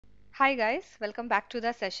Hi guys, welcome back to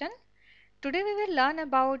the session. Today we will learn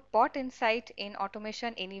about Bot Insight in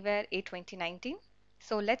Automation Anywhere A2019.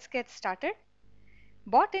 So let's get started.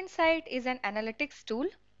 Bot Insight is an analytics tool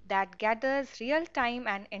that gathers real-time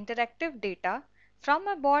and interactive data from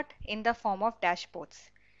a bot in the form of dashboards.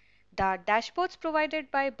 The dashboards provided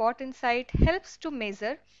by Bot Insight helps to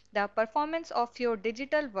measure the performance of your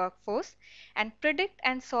digital workforce and predict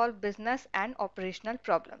and solve business and operational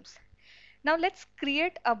problems. Now let's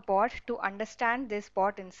create a bot to understand this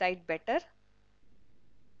bot insight better.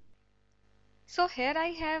 So here I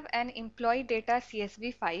have an employee data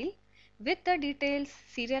CSV file with the details,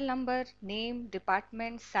 serial number, name,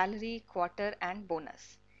 department, salary, quarter and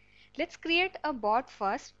bonus. Let's create a bot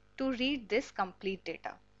first to read this complete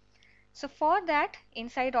data. So for that,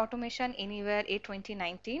 inside Automation Anywhere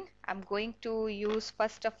A2019, I'm going to use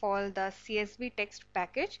first of all the CSV text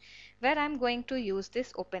package where I'm going to use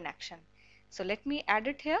this open action. So let me add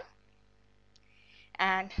it here.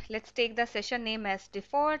 And let's take the session name as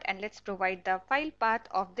default and let's provide the file path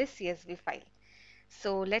of this CSV file.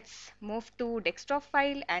 So let's move to desktop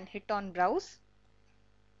file and hit on browse.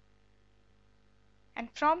 And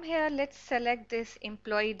from here, let's select this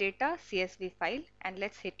employee data CSV file and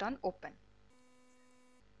let's hit on open.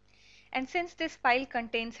 And since this file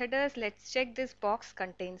contains headers, let's check this box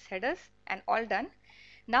contains headers and all done.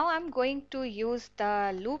 Now I'm going to use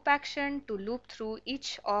the loop action to loop through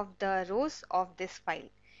each of the rows of this file.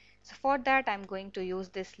 So for that I'm going to use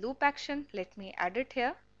this loop action. Let me add it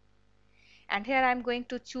here. And here I'm going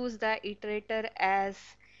to choose the iterator as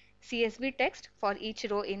CSV text for each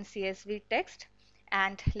row in CSV text.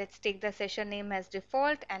 And let's take the session name as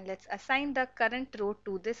default and let's assign the current row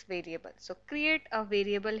to this variable. So create a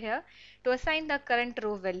variable here to assign the current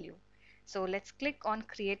row value. So let's click on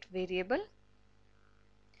create variable.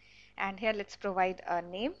 And here let's provide a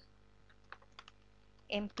name,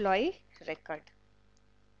 employee record.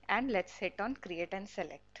 And let's hit on create and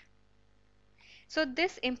select. So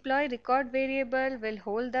this employee record variable will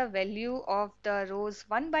hold the value of the rows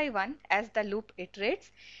one by one as the loop iterates,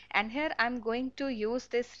 and here I'm going to use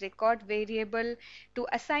this record variable to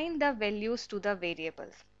assign the values to the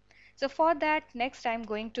variables. So for that, next I'm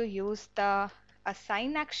going to use the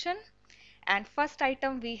assign action, and first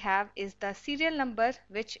item we have is the serial number,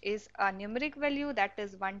 which is a numeric value, that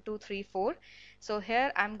is 1 2 3 4. So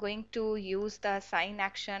here I'm going to use the assign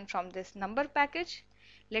action from this number package.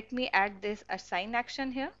 Let me add this assign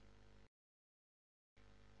action here.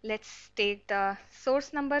 Let's take the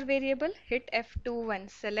source number variable, hit F2 and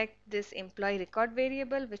select this employee record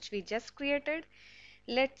variable which we just created.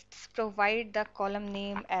 Let's provide the column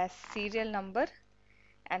name as serial number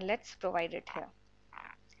and let's provide it here.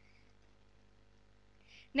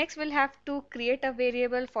 Next we'll have to create a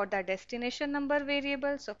variable for the destination number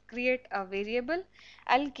variable. So create a variable.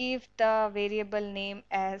 I'll give the variable name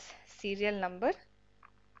as serial number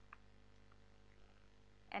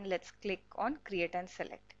and let's click on create and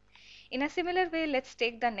select. In a similar way, let's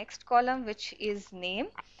take the next column which is name,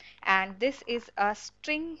 and this is a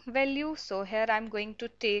string value. So here I'm going to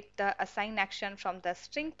take the assign action from the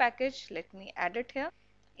string package. Let me add it here.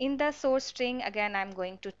 In the source string, again I'm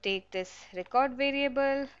going to take this record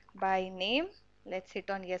variable by name. Let's hit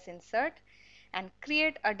on yes insert and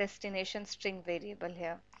create a destination string variable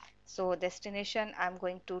here. So destination I'm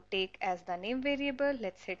going to take as the name variable.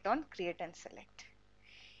 Let's hit on create and select.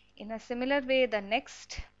 In a similar way, the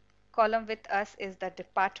next column with us is the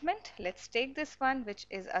department. Let's take this one which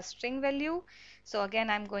is a string value. So again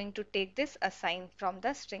I'm going to take this assign from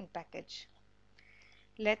the string package.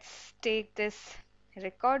 Let's take this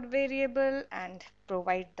record variable and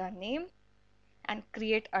provide the name and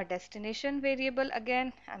create a destination variable.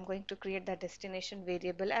 Again I'm going to create the destination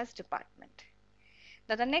variable as department.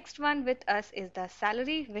 Now the next one with us is the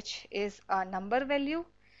salary, which is a number value.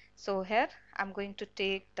 So here I'm going to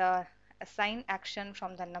take the assign action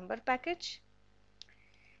from the number package.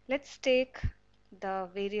 Let's take the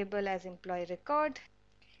variable as employee record.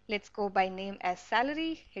 Let's go by name as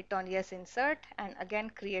salary, hit on yes insert and again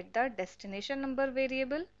create the destination number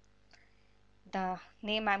variable. The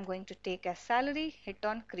name I'm going to take as salary, hit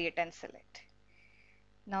on create and select.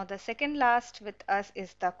 Now the second last with us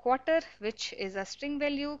is the quarter, which is a string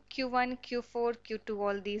value. Q1, Q4, Q2,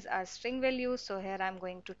 all these are string values. So here I'm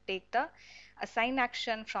going to take the assign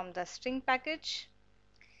action from the string package.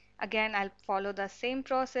 Again I'll follow the same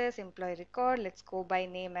process, employee record. Let's go by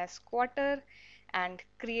name as quarter and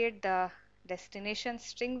create the destination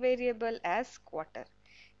string variable as quarter.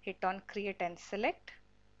 Hit on create and select.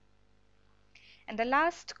 And the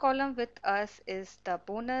last column with us is the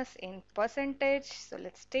bonus in percentage. So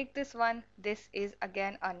let's take this one. This is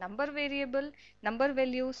again a number variable, number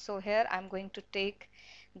value. So here I'm going to take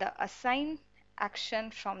the assign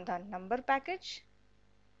action from the number package.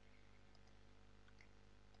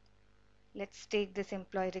 Let's take this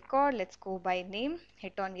employee record. Let's go by name,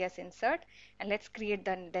 hit on yes, insert, and let's create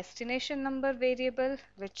the destination number variable,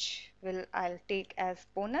 which I'll take as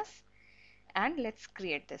bonus, and let's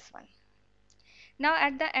create this one. Now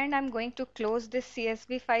at the end, I'm going to close this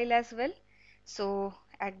CSV file as well. So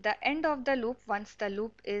at the end of the loop, once the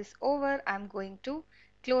loop is over, I'm going to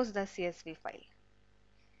close the CSV file.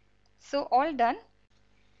 So all done.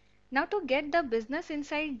 Now to get the business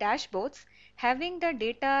insight dashboards, having the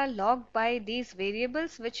data logged by these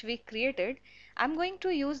variables which we created, I'm going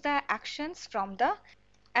to use the actions from the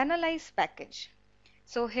analyze package.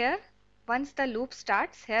 So here, once the loop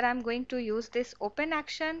starts, here I'm going to use this open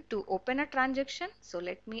action to open a transaction. So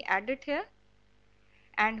let me add it here.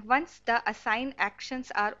 And once the assign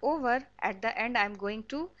actions are over, at the end I'm going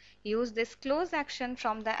to use this close action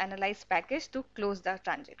from the analyze package to close the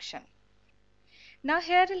transaction. Now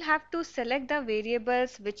here you'll have to select the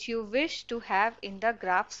variables which you wish to have in the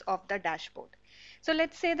graphs of the dashboard. So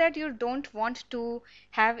let's say that you don't want to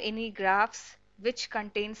have any graphs which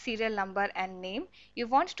contain serial number and name. You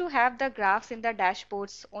want to have the graphs in the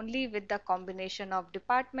dashboards only with the combination of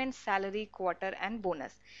department, salary, quarter and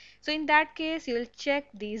bonus. So in that case you'll check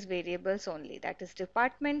these variables only, that is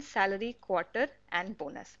department, salary, quarter and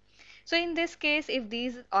bonus. So in this case, if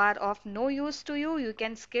these are of no use to you, you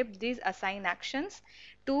can skip these assign actions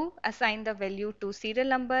to assign the value to serial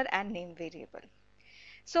number and name variable.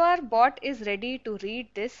 So our bot is ready to read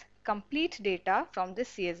this complete data from this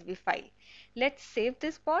CSV file. Let's save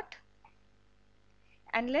this bot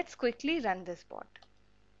and let's quickly run this bot.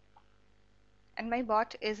 And my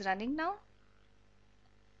bot is running now.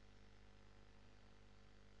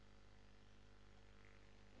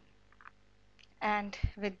 And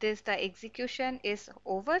with this, the execution is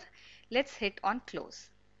over. Let's hit on close.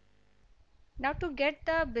 Now to get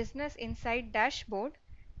the Business Insight dashboard,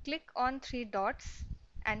 click on three dots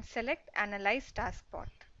and select Analyze Task Bot.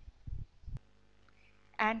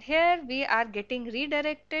 And here we are getting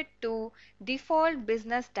redirected to default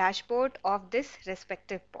business dashboard of this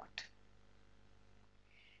respective bot.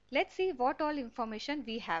 Let's see what all information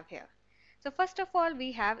we have here. So first of all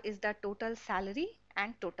we have is the total salary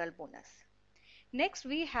and total bonus. Next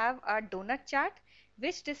we have a donut chart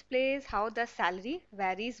which displays how the salary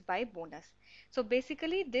varies by bonus. So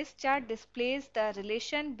basically this chart displays the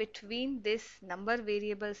relation between this number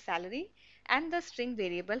variable salary and the string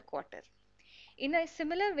variable quarter. In a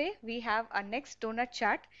similar way we have a next donut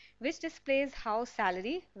chart which displays how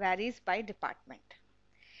salary varies by department.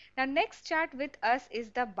 Now next chart with us is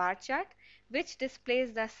the bar chart which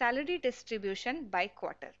displays the salary distribution by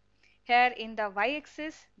quarter. Here in the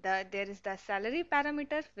y-axis there is the salary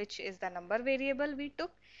parameter which is the number variable we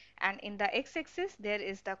took, and in the x-axis there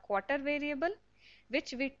is the quarter variable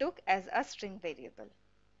which we took as a string variable.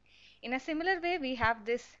 In a similar way we have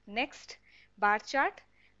this next bar chart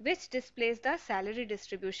which displays the salary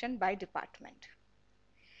distribution by department.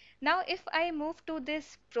 Now if I move to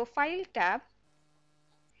this profile tab,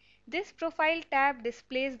 this profile tab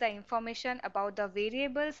displays the information about the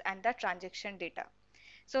variables and the transaction data.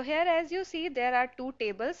 So here as you see there are two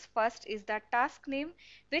tables. First is the task name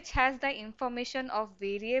which has the information of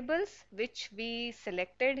variables which we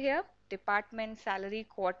selected here, department, salary,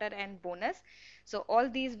 quarter and bonus. So all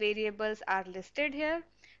these variables are listed here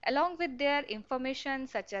along with their information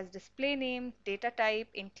such as display name, data type,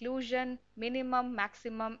 inclusion, minimum,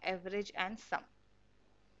 maximum, average and sum.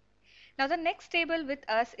 Now the next table with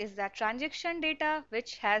us is the transaction data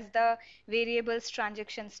which has the variables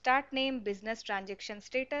transaction start name, business transaction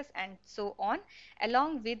status and so on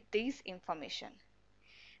along with these information.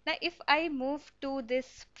 Now if I move to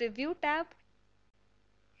this preview tab,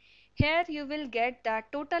 here you will get the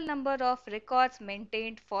total number of records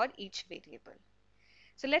maintained for each variable.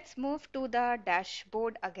 So let's move to the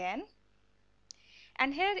dashboard again.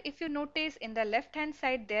 And here if you notice in the left hand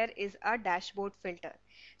side there is a dashboard filter.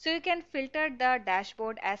 So you can filter the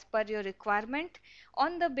dashboard as per your requirement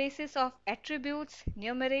on the basis of attributes,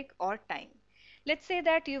 numeric or time. Let's say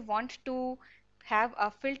that you want to have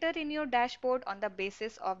a filter in your dashboard on the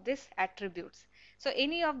basis of this attributes. So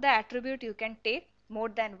any of the attribute you can take, more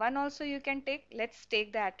than one also you can take. Let's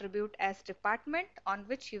take the attribute as department on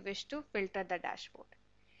which you wish to filter the dashboard.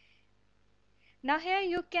 Now here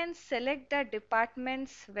you can select the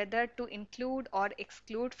departments whether to include or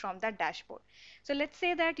exclude from the dashboard. So let's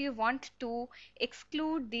say that you want to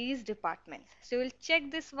exclude these departments. So you'll check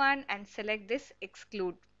this one and select this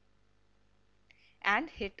exclude and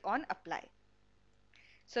hit on apply.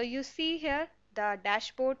 So you see here the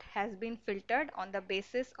dashboard has been filtered on the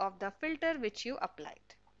basis of the filter which you applied.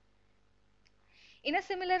 In a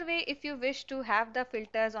similar way, if you wish to have the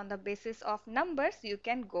filters on the basis of numbers, you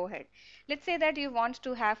can go ahead. Let's say that you want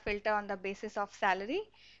to have filter on the basis of salary.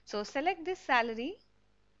 So select this salary,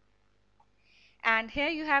 and here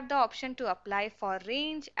you have the option to apply for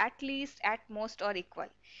range, at least, at most, or equal.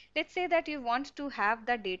 Let's say that you want to have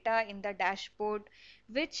the data in the dashboard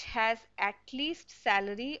which has at least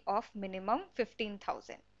salary of minimum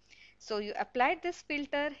 15,000. So you applied this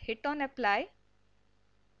filter, hit on apply,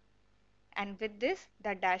 and with this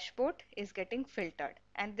the dashboard is getting filtered,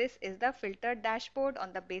 and this is the filtered dashboard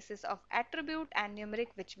on the basis of attribute and numeric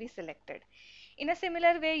which we selected. In a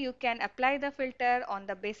similar way, you can apply the filter on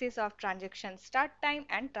the basis of transaction start time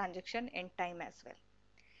and transaction end time as well.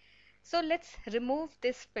 So let's remove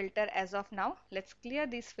this filter as of now. Let's clear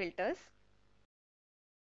these filters.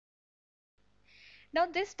 Now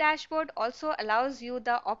this dashboard also allows you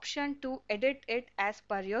the option to edit it as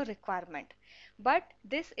per your requirement. But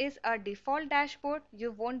this is a default dashboard.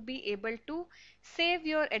 You won't be able to save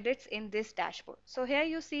your edits in this dashboard. So here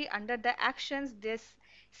you see under the actions this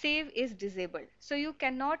save is disabled. So you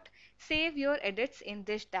cannot save your edits in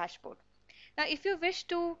this dashboard. Now if you wish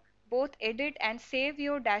to both edit and save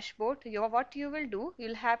your dashboard, what you will do,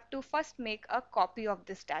 you'll have to first make a copy of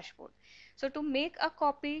this dashboard. So to make a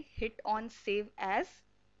copy, hit on save as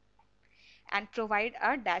and provide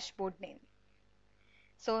a dashboard name.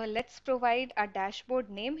 So let's provide a dashboard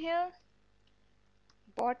name here,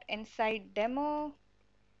 bot inside demo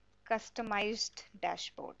customized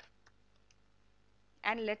dashboard,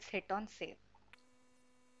 and let's hit on save.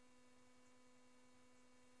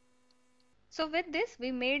 So with this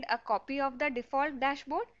we made a copy of the default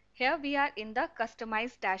dashboard. Here we are in the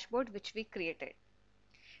customized dashboard which we created.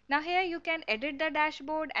 Now here you can edit the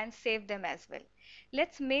dashboard and save them as well.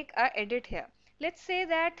 Let's make a edit here. Let's say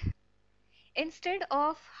that instead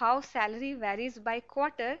of how salary varies by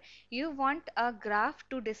quarter, you want a graph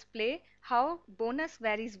to display how bonus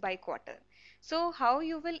varies by quarter. So how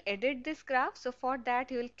you will edit this graph? So for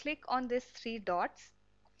that you will click on these three dots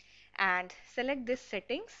and select this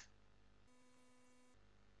settings.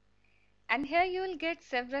 And here you will get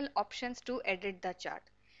several options to edit the chart.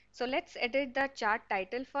 So let's edit the chart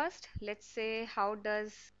title first. Let's say how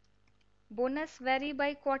does bonus vary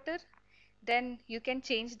by quarter. Then you can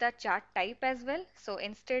change the chart type as well. So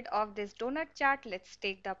instead of this donut chart, let's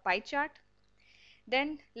take the pie chart.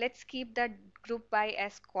 Then let's keep the group by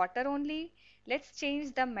as quarter only. Let's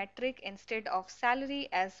change the metric instead of salary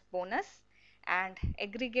as bonus, and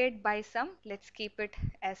aggregate by sum, let's keep it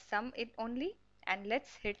as sum it only, and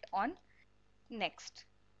let's hit on next,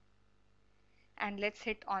 and let's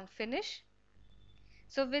hit on finish.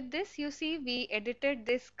 So with this you see we edited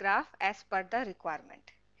this graph as per the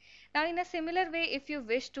requirement. Now in a similar way, if you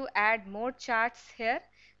wish to add more charts here,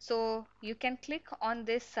 so you can click on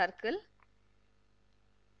this circle,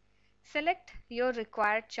 select your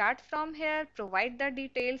required chart from here, provide the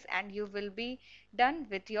details, and you will be done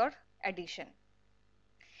with your addition.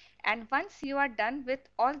 And once you are done with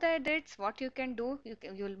all the edits, what you can do, you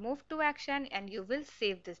will move to action and you will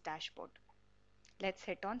save this dashboard. Let's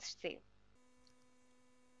hit on save.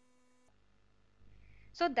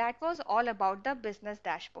 So that was all about the business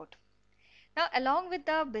dashboard. Now along with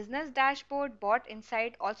the business dashboard, Bot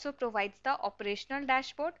Insight also provides the operational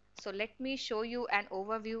dashboard. So let me show you an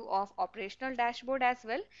overview of operational dashboard as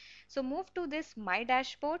well. So move to this My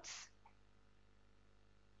Dashboards.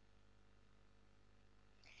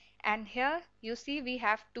 And here you see we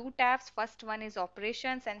have two tabs. First one is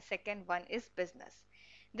operations and second one is business.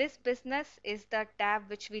 This business is the tab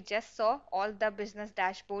which we just saw. All the business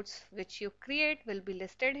dashboards which you create will be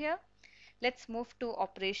listed here. Let's move to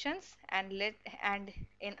operations, and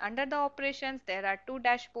in under the operations there are two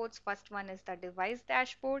dashboards. First one is the device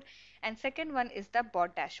dashboard and second one is the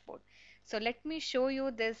bot dashboard. So let me show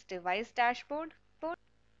you this device dashboard.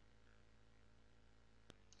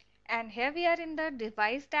 And here we are in the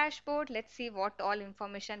device dashboard. Let's see what all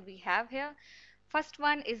information we have here. First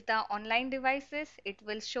one is the online devices. It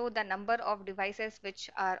will show the number of devices which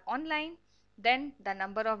are online, then the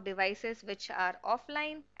number of devices which are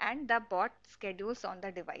offline, and the bot schedules on the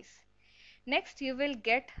device. Next you will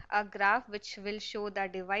get a graph which will show the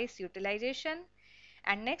device utilization,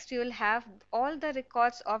 and next you will have all the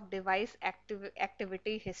records of device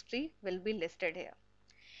activity history will be listed here.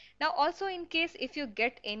 Now also in case if you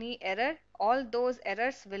get any error, all those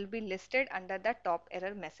errors will be listed under the top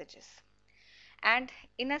error messages. And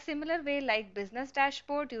in a similar way like business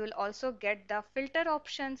dashboard, you will also get the filter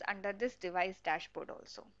options under this device dashboard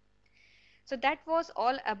also. So that was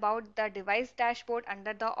all about the device dashboard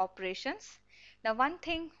under the operations. Now one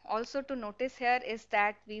thing also to notice here is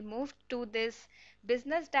that we moved to this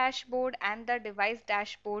business dashboard and the device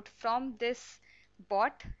dashboard from this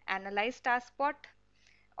bot analyze task bot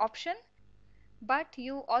option, but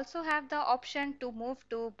you also have the option to move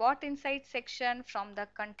to bot insight section from the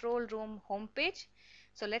control room homepage.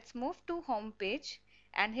 So let's move to homepage,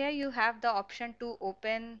 and here you have the option to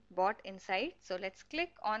open bot insight. So let's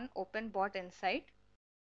click on open bot insight,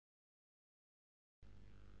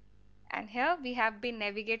 and here we have been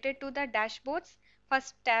navigated to the dashboards.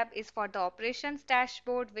 First tab is for the operations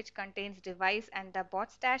dashboard, which contains device and the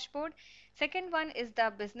bots dashboard. Second one is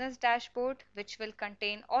the business dashboard, which will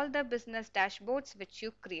contain all the business dashboards which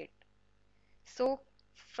you create. So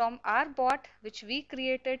from our bot which we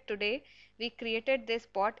created today, we created this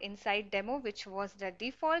bot inside demo, which was the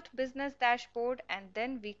default business dashboard, and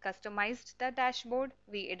then we customized the dashboard,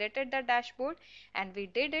 we edited the dashboard, and we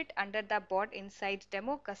did it under the bot inside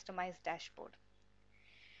demo customized dashboard.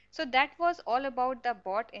 So that was all about the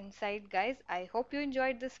bot inside, guys. I hope you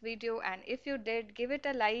enjoyed this video, and if you did, give it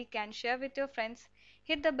a like and share with your friends.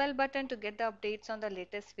 Hit the bell button to get the updates on the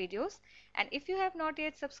latest videos. And if you have not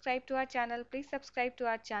yet subscribed to our channel, please subscribe to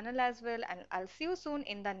our channel as well, and I'll see you soon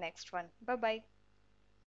in the next one. Bye bye.